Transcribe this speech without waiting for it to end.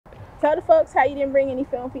Tell the folks how you didn't bring any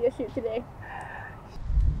film for your shoot today.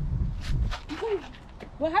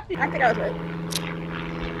 What happened? I think I was right.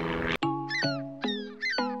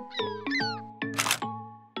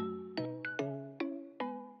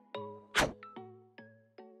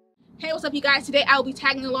 Hey, what's up you guys? Today I will be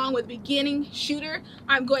tagging along with beginning shooter.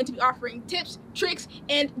 I'm going to be offering tips, tricks,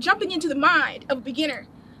 and jumping into the mind of a beginner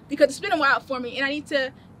because it's been a while for me and I need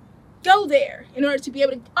to go there in order to be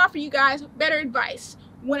able to offer you guys better advice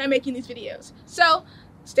when I'm making these videos. So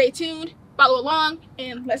stay tuned, follow along,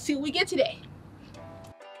 and let's see what we get today.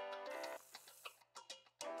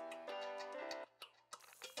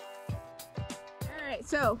 Alright,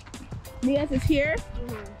 so Niaz is here.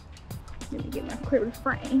 Let me get my clear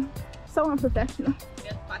frame. So unprofessional.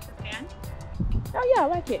 Just watch the pan. Oh yeah, I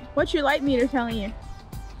like it. What's your light meter telling you?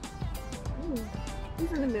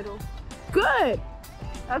 It's in the middle. Good.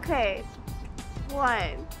 Okay.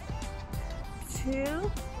 1,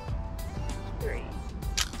 2, 3.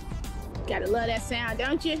 Gotta love that sound,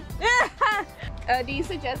 don't you? Do you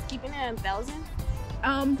suggest keeping it at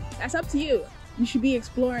 1,000? That's up to you. You should be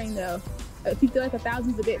exploring though. If you feel like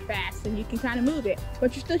 1,000 is a bit fast, then you can kind of move it.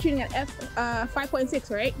 But you're still shooting at f5.6,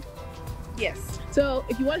 right? Yes. So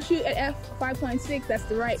if you want to shoot at f5.6, that's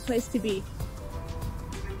the right place to be.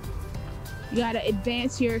 You gotta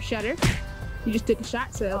advance your shutter. You just took a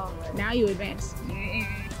shot, so now you advance.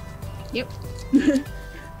 Yep.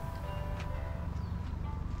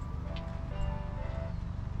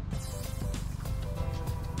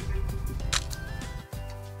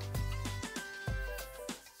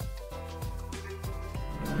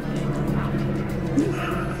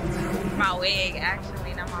 My wig,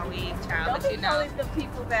 actually, not my wig, child. But you know, the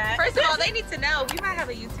people that. first of all, they need to know we might have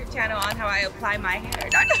a YouTube channel on how I apply my hair.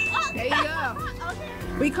 There you go. Okay.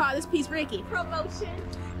 We call this piece Ricky. Promotion.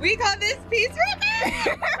 We call this piece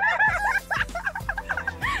Ricky.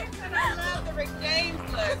 And I love the Rick James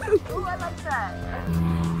look. Ooh, I like that.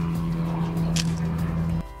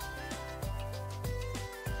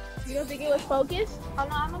 You don't think it was focused? Oh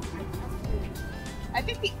no, I'm okay. I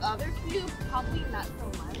think the other few probably not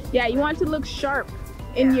so much. Yeah, you want it to look sharp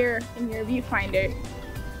in your viewfinder.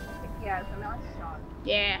 Yeah, so now it's sharp.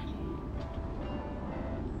 Yeah.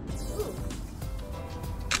 Ooh.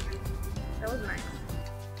 That was nice.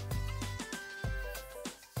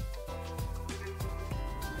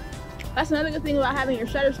 That's another good thing about having your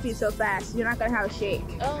shutter speed so fast. You're not gonna have a shake.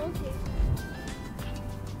 Oh, okay.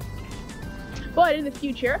 But in the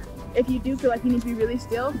future, if you do feel like you need to be really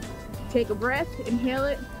still, take a breath, inhale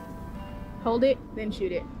it, hold it, then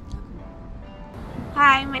shoot it.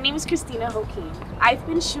 Hi, my name is Christina Hoking. I've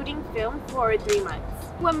been shooting film for 3 months.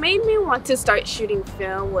 What made me want to start shooting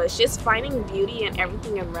film was just finding beauty in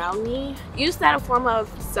everything around me. Use that as a form of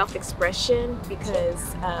self-expression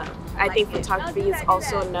because I think photography is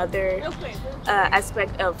also another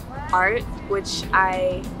aspect of art, which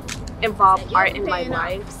I involve art in my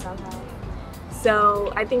life somehow.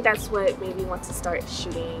 So I think that's what made me want to start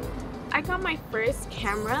shooting. I got my first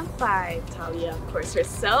camera by Talya, of course,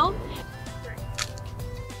 herself.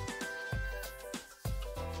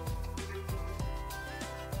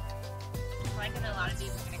 Like in a lot of these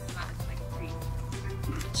are gonna come out as like a creep.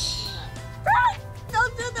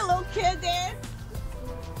 Don't do the little kid dance.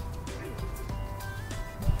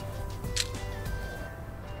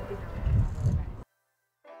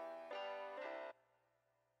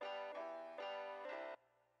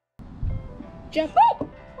 Jump up!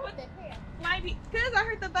 What the hell? Might be because I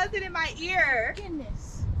heard the buzzing in my ear.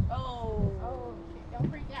 Goodness. Oh. Oh shit, don't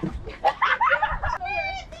freak out.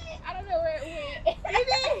 I don't know where it went. It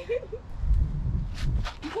is.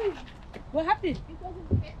 What happened? It doesn't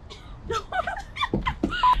fit.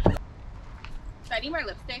 Should I need more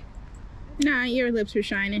lipstick? Nah, your lips are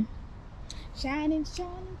shining. Shining,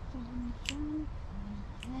 shining, shining, shining,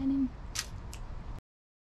 shining.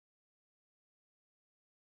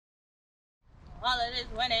 All of this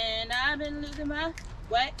winning, I've been losing my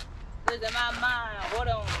losing my mind. Hold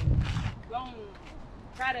on. Boom.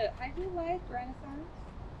 Try to. I do like Renaissance.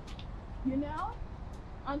 You know,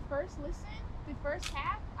 on first listen, the first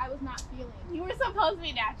half, I was not feeling. You were supposed to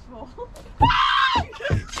be natural.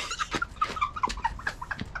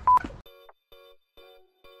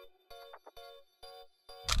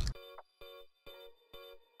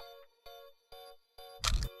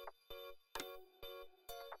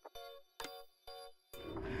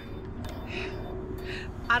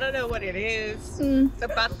 I don't know what it is. It's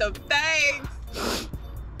about the bangs.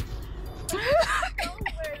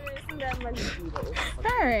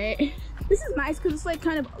 Alright. This is nice because it's like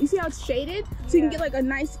kind of, you see how it's shaded? So you can get like a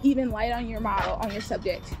nice even light on your model, on your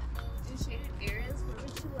subject. In shaded areas, what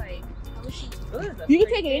would you like? How would you You can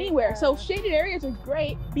take it anywhere. So shaded areas are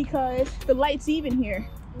great because the light's even here.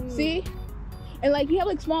 See? And like you have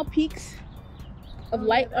like small peaks of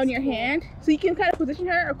light on your hand. So you can kind of position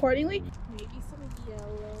her accordingly. Maybe some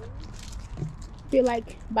yellow. Feel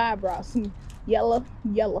like Bob Ross. Some yellow.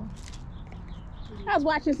 I was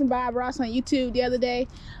watching some Bob Ross on YouTube the other day.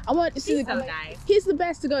 I wanted to see He's so nice. He's the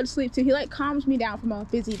best to go to sleep to. He like calms me down from a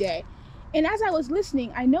busy day. And as I was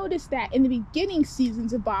listening, I noticed that in the beginning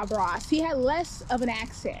seasons of Bob Ross, he had less of an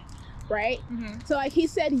accent, right? So like he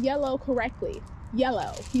said yellow correctly.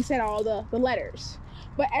 Yellow. He said all the letters.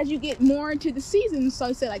 But as you get more into the seasons, so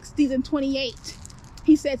he said like season 28,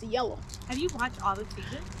 he says yellow. Have you watched all the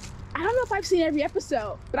seasons? I don't know if I've seen every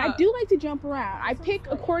episode, but I do like to jump around. I pick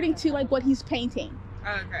according to like what he's painting.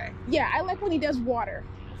 Okay. Yeah, I like when he does water.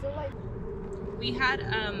 I feel like We had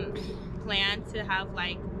planned to have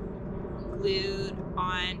like glued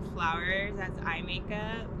on flowers as eye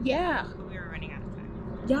makeup. Yeah. But we were running out of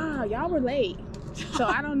time. Yeah, y'all were late. So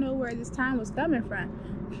I don't know where this time was coming from.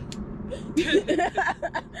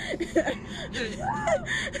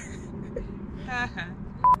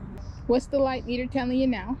 What's the light meter telling you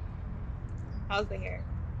now? How's the hair?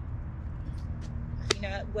 You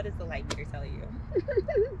know what does the light meter tell you?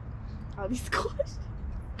 all these questions.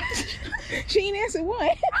 She ain't answered one.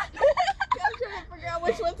 I'm trying to figure out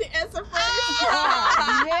which one to answer first.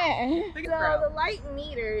 Oh, man. So the light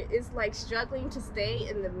meter is like struggling to stay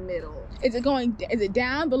in the middle. Is it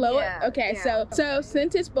down below Yeah, it? Okay, yeah. so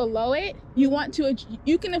since it's below it, you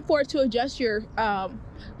can afford to adjust your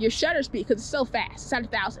shutter speed because it's so fast. It's at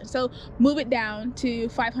 1,000. So move it down to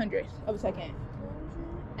 500th of a second.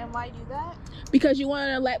 And why do that? Because you want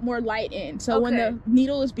to let more light in. So when the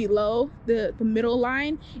needle is below the middle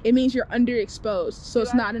line, it means you're underexposed. So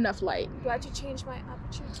it's not enough light. Do I have to change my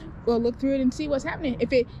aperture too? Well, look through it and see what's happening.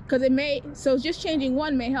 So just changing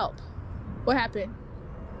one may help. What happened?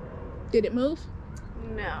 Did it move?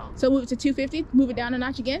 No. So move it to 250. Move it down a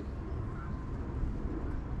notch again.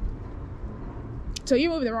 So you're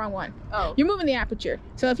moving the wrong one. Oh. You're moving the aperture.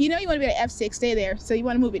 So if you know you want to be at f6, stay there. So you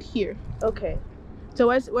want to move it here. Okay. So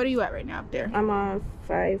what are you at right now up there? I'm on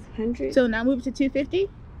 500. So now move it to 250.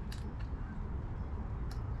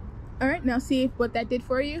 All right, now see what that did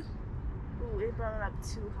for you. Ooh, it brought it up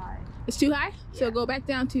too high. It's too high? Yeah. So go back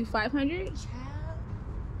down to 500.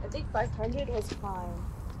 I think 500 was fine.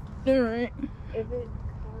 All right. If it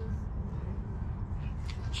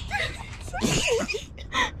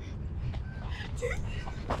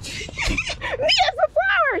Niaz, the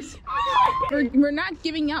flowers! We're not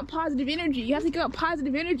giving out positive energy. You have to give out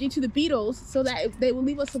positive energy to the beetles so that they will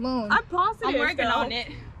leave us alone. I'm positive. I'm working on it.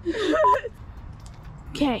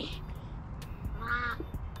 Okay.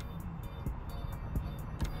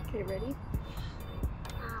 Okay, ready?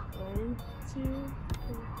 1, 2,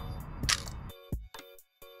 3.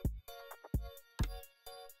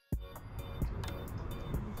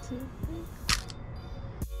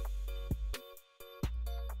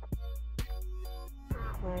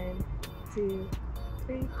 One, two,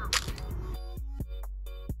 three.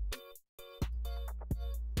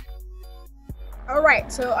 All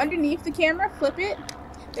right, so underneath the camera, flip it.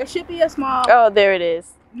 There should be a small, Oh, there it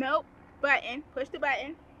is. nope, button. Push the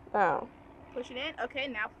button. Oh. Push it in. Okay,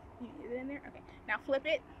 now, is it in there? Okay, now flip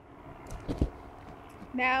it.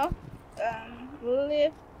 Now,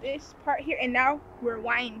 lift this part here, and now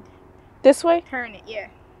rewind. This way? Turn it, yeah.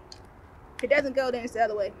 If it doesn't go, then it's the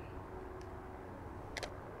other way.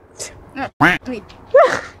 No, wait.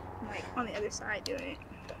 Like on the other side doing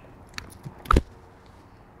it.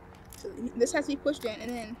 So this has to be pushed in, and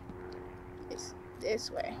then it's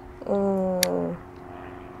this way.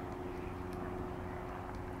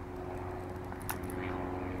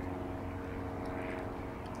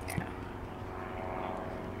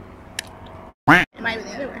 It might be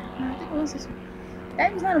the other way. No, I think it was this way.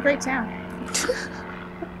 That was not a great sound.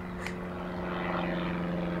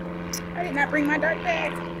 I did not bring my dark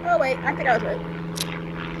bag. Oh wait, I think I was right.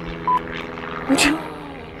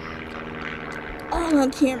 All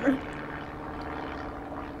on camera.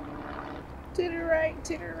 To the right,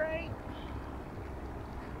 to the right.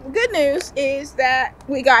 The good news is that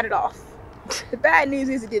we got it off. The bad news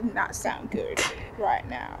is it did not sound good right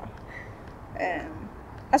now.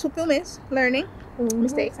 That's what film is. Learning.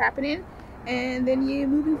 Mistakes happening. And then you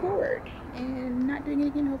moving forward. And not doing it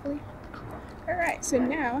again, hopefully. Alright, so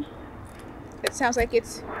now it sounds like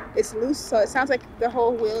it's loose. So it sounds like the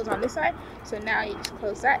whole wheel is on this side. So now you just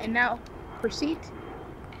close that and now proceed.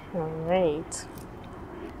 Alright.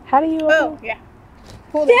 How do you Oh, yeah.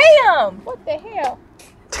 Pull Damn! What the hell?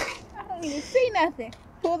 I don't even see nothing.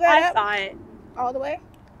 Pull that I up saw it. all the way.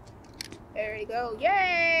 There you go.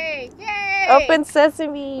 Yay! Yay! Open We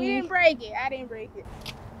sesame. didn't break it. I didn't break it.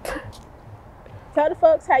 Tell the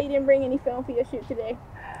folks how you didn't bring any film for your shoot today.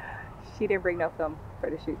 She didn't bring no film for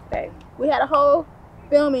the shoot today. We had a whole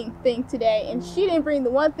filming thing today, and she didn't bring the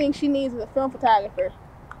one thing she needs as a film photographer.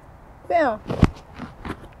 Film.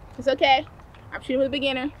 It's okay. I'm shooting with a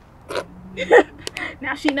beginner.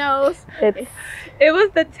 Now she knows. It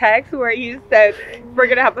was the text where you said we're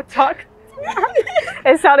gonna have a talk.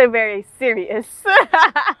 It sounded very serious. I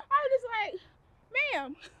was just like,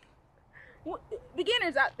 ma'am,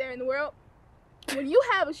 beginners out there in the world, when you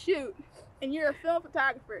have a shoot and you're a film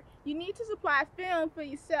photographer, you need to supply film for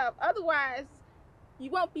yourself. Otherwise, you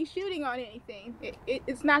won't be shooting on anything.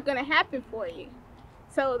 It's not going to happen for you.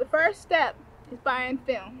 So the first step is buying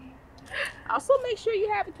film. Also, make sure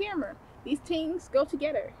you have a camera. These things go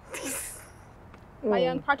together. My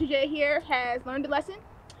young protege here has learned a lesson.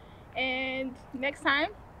 And next time,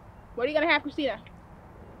 what are you going to have, Christina?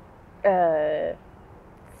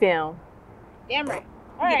 Film. Damn right.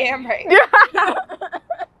 All right. Damn right.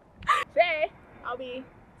 Today, I'll be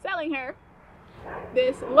selling her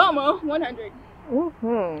this Loma 100.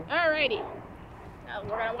 Alrighty. Now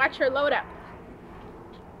we're gonna watch her load up.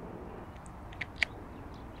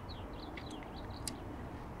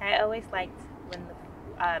 I always liked when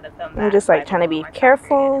the film. I'm just like trying to be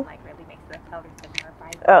careful. Like really makes the colors more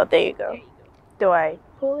vibrant. Oh, there you go. There you go. Do I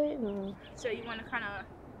pull it? And... So you want to kind of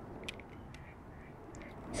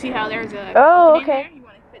see how there's a Oh, opening okay. there? You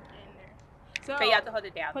want to put it in there. So But you have to hold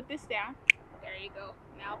it down. put this down. There you go.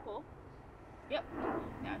 Now pull. Yep.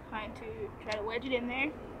 Now trying to try to wedge it in there.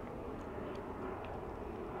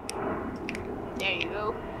 There you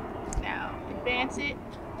go. Now advance it.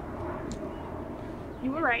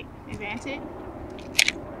 You were right. Advance it.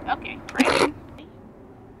 Okay. Right.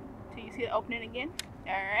 So you see the opening again.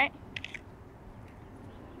 All right.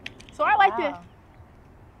 So I like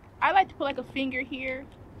to put like a finger here.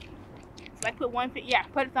 Like put one finger. Yeah.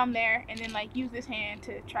 Put a thumb there, and then like use this hand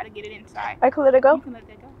to try to get it inside. I can let it go? You can let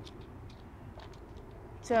that go.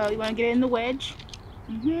 So you want to get it in the wedge.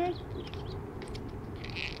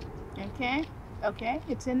 Okay. Okay,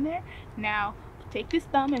 it's in there. Now take this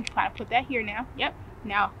thumb and kind of put that here now. Yep.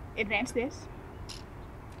 Now advance this.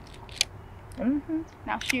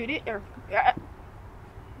 Now shoot it or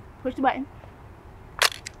push the button.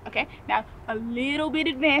 Okay. Now a little bit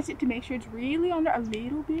advance it to make sure it's really on there. A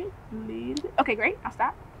little bit. Okay, great. I'll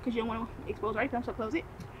stop because you don't want to expose our film. So close it.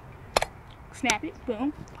 Snap it.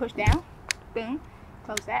 Boom. Push down. Boom.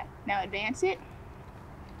 Close that. Now advance it.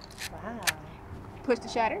 Wow. Push the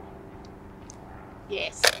shutter.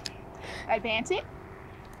 Yes. Advance it.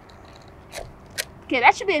 Okay,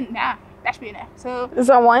 that should be enough. That should be enough. So Is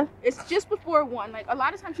on one? it's just before one. Like a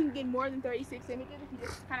lot of times you can get more than 36 images if you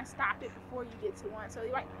just kind of stop it before you get to one. So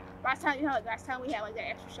like last time, like last time we had like that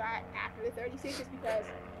extra shot after the 36 is because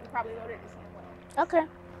we probably loaded this one. Okay.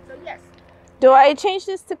 So yes. Do I change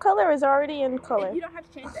this to color or is it already in color? You don't have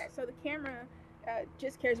to change that. So the camera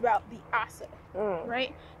just cares about the ASA,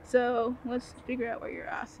 right? So let's figure out where your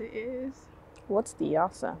ASA is. What's the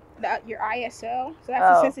ASA? Your ISO. So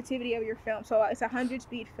that's the sensitivity of your film. So it's 100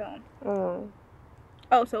 speed film.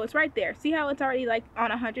 Oh, so it's right there. See how it's already like on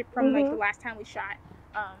 100 from like the last time we shot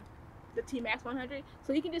the T-Max 100?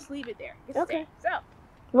 So you can just leave it there. It's Okay. there. So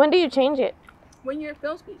When do you change it? when your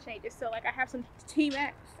film speed changes, so like I have some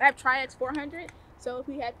T-Max, I have Tri-X 400. So if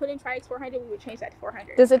we had put in Tri-X 400, we would change that to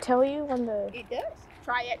 400. Does it tell you when the... It does.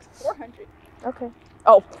 Tri-X 400. Okay.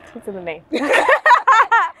 Oh, it's in the name.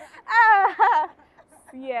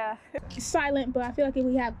 Yeah. It's silent, but I feel like if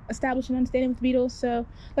we have established an understanding with the beetles, so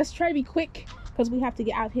let's try to be quick because we have to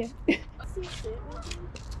get out here. It's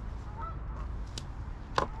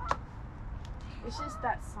just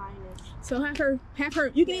that sign is... So have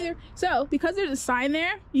her, you can either, so because there's a sign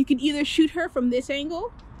there, you can either shoot her from this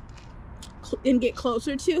angle and get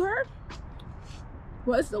closer to her.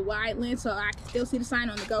 Well, it's the wide lens, so I can still see the sign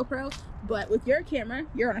on the GoPro. But with your camera,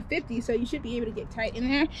 you're on a 50, so you should be able to get tight in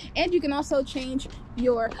there. And you can also change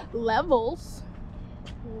your levels.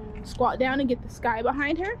 Squat down and get the sky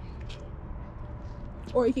behind her.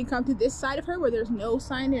 Or you can come to this side of her where there's no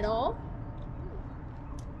sign at all.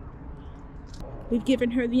 We've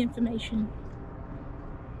given her the information.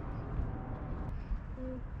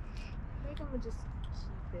 I think I'm gonna just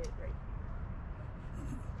keep it right.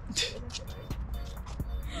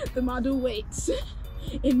 The model waits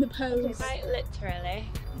in the pose. Quite literally.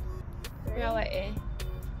 Reality.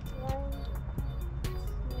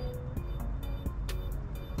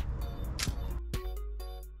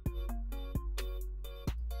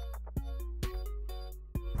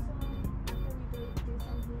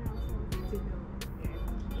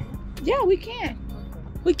 Yeah, we can.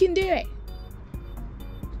 We can do it.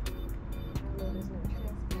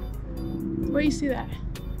 Where you see that?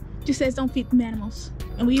 Just says don't feed them animals.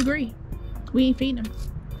 And we agree. We ain't feeding them.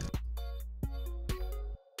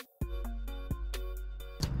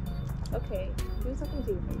 Okay, do something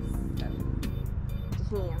to your face. Just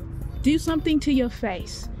hands. Do something to your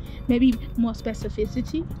face. Maybe more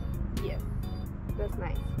specificity. Yes, that's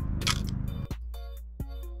nice.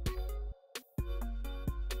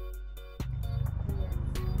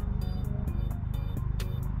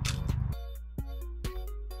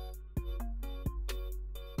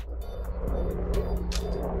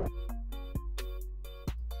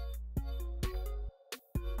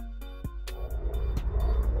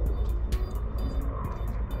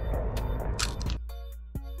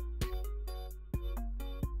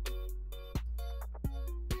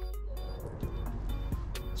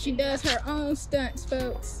 She does her own stunts,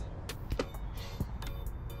 folks.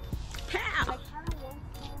 Pow!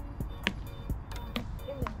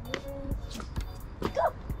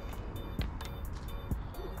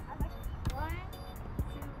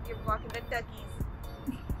 You're blocking the duckies.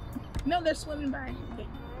 No, they're swimming by.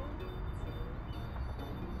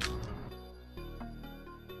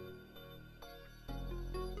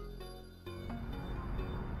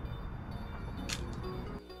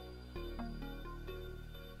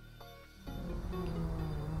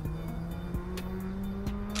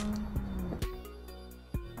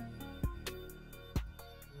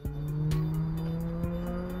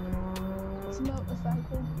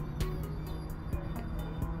 Motorcycle.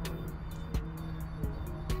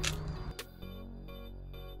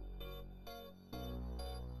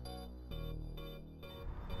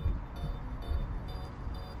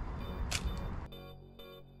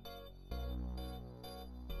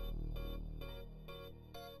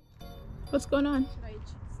 What's going on?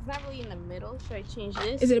 It's not really in the middle. Should I change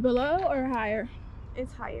this? Is it below or higher?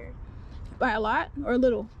 It's higher. By a lot or a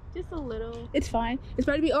little? Just a little. It's fine. It's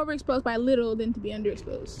better to be overexposed by little than to be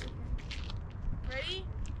underexposed. Ready?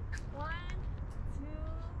 1,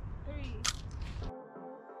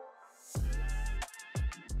 2,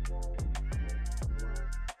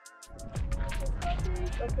 3.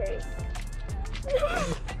 Okay.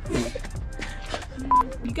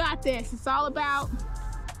 You got this. It's all about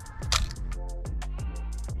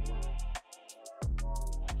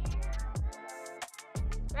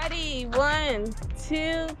Ready? 1,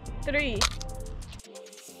 2, 3.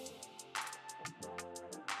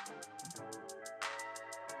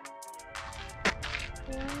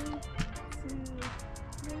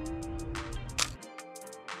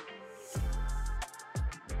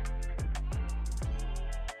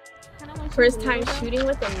 First time shooting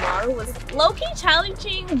with a model was low-key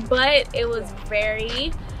challenging, but it was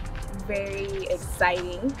very, very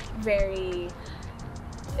exciting.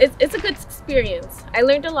 It's a good experience. I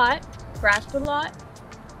learned a lot, grasped a lot.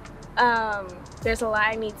 There's a lot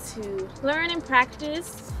I need to learn and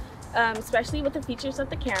practice, especially with the features of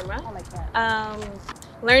the camera. I like that.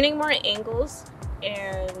 Learning more angles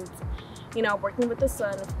and, you know, working with the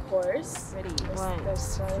sun, of course. Ready? The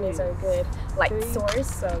sun is a good light source,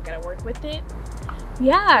 so gotta work with it.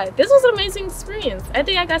 Yeah, this was an amazing experience. I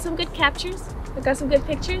think I got some good captures. I got some good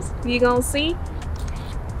pictures. You gonna see.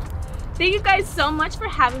 Thank you guys so much for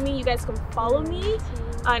having me. You guys can follow me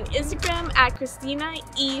on Instagram at Christina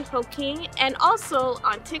E Hoking and also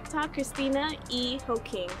on TikTok, Christina E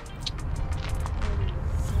Hoking.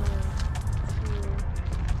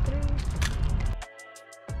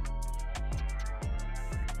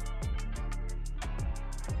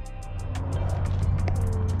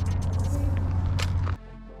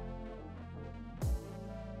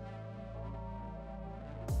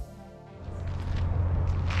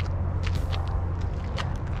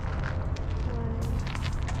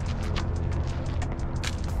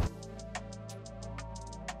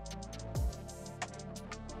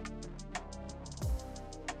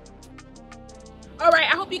 Alright,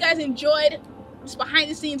 I hope you guys enjoyed this behind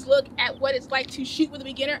the scenes look at what it's like to shoot with a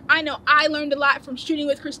beginner. I know I learned a lot from shooting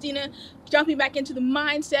with Christina, jumping back into the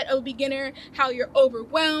mindset of a beginner, how you're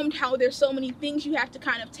overwhelmed, how there's so many things you have to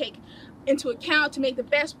kind of take into account to make the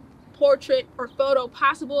best portrait or photo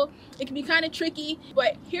possible. It can be kind of tricky,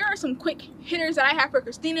 but here are some quick hitters that I have for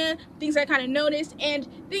Christina, things I kind of noticed, and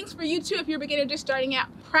things for you too if you're a beginner just starting out.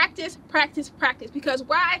 Practice, practice, practice, because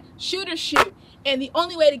why? Shooters shoot. And the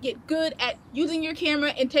only way to get good at using your camera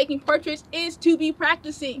and taking portraits is to be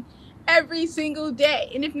practicing every single day.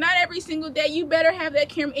 And if not every single day, you better have that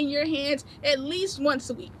camera in your hands at least once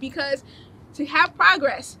a week, because to have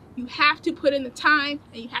progress, you have to put in the time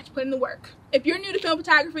and you have to put in the work. If you're new to film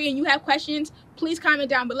photography and you have questions, please comment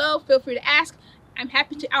down below. Feel free to ask. I'm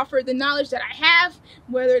happy to offer the knowledge that I have,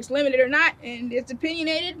 whether it's limited or not, and it's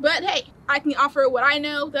opinionated, but hey, I can offer what I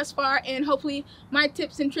know thus far, and hopefully my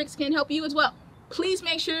tips and tricks can help you as well. Please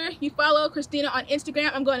make sure you follow Christina on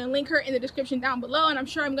Instagram. I'm going to link her in the description down below, and I'm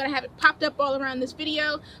sure I'm going to have it popped up all around this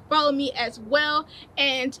video. Follow me as well.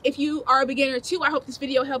 And if you are a beginner too, I hope this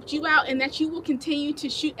video helped you out and that you will continue to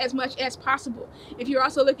shoot as much as possible. If you're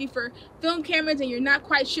also looking for film cameras and you're not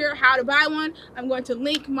quite sure how to buy one, I'm going to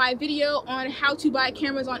link my video on how to buy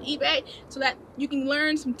cameras on eBay so that you can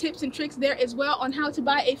learn some tips and tricks there as well on how to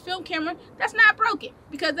buy a film camera that's not broken,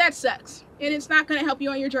 because that sucks and it's not going to help you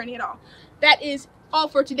on your journey at all. That is all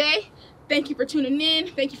for today. Thank you for tuning in.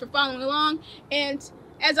 Thank you for following along. And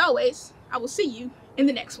as always, I will see you in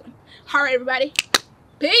the next one. All right, everybody.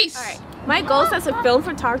 Peace. All right. My goals as a film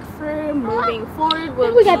photographer moving forward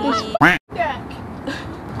will we got this duck.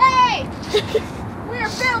 Hey! We're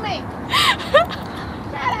filming.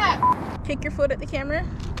 Shut up. Kick your foot at the camera.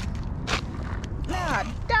 Nah,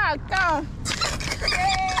 doggone.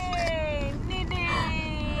 Yay!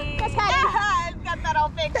 Nene! That's how got that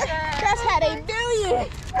on picture. That's how they do you.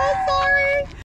 I'm sorry.